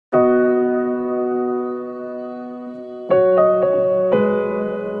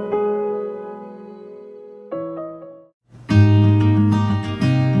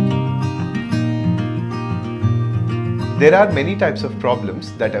There are many types of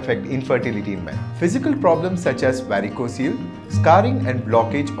problems that affect infertility in men. Physical problems such as varicocele, scarring and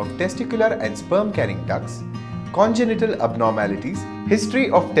blockage of testicular and sperm-carrying ducts, congenital abnormalities,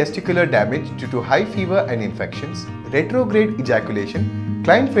 history of testicular damage due to high fever and infections, retrograde ejaculation,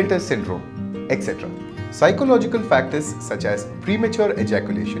 Klinefelter syndrome, etc. Psychological factors such as premature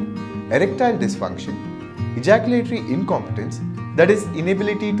ejaculation, erectile dysfunction, ejaculatory incompetence, that is,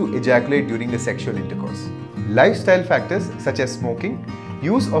 inability to ejaculate during the sexual intercourse. Lifestyle factors such as smoking,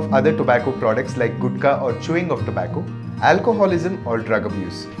 use of other tobacco products like gutka or chewing of tobacco, alcoholism or drug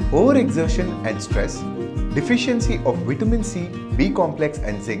abuse, overexertion and stress, deficiency of vitamin C, B complex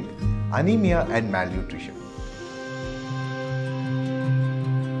and zinc, anemia and malnutrition.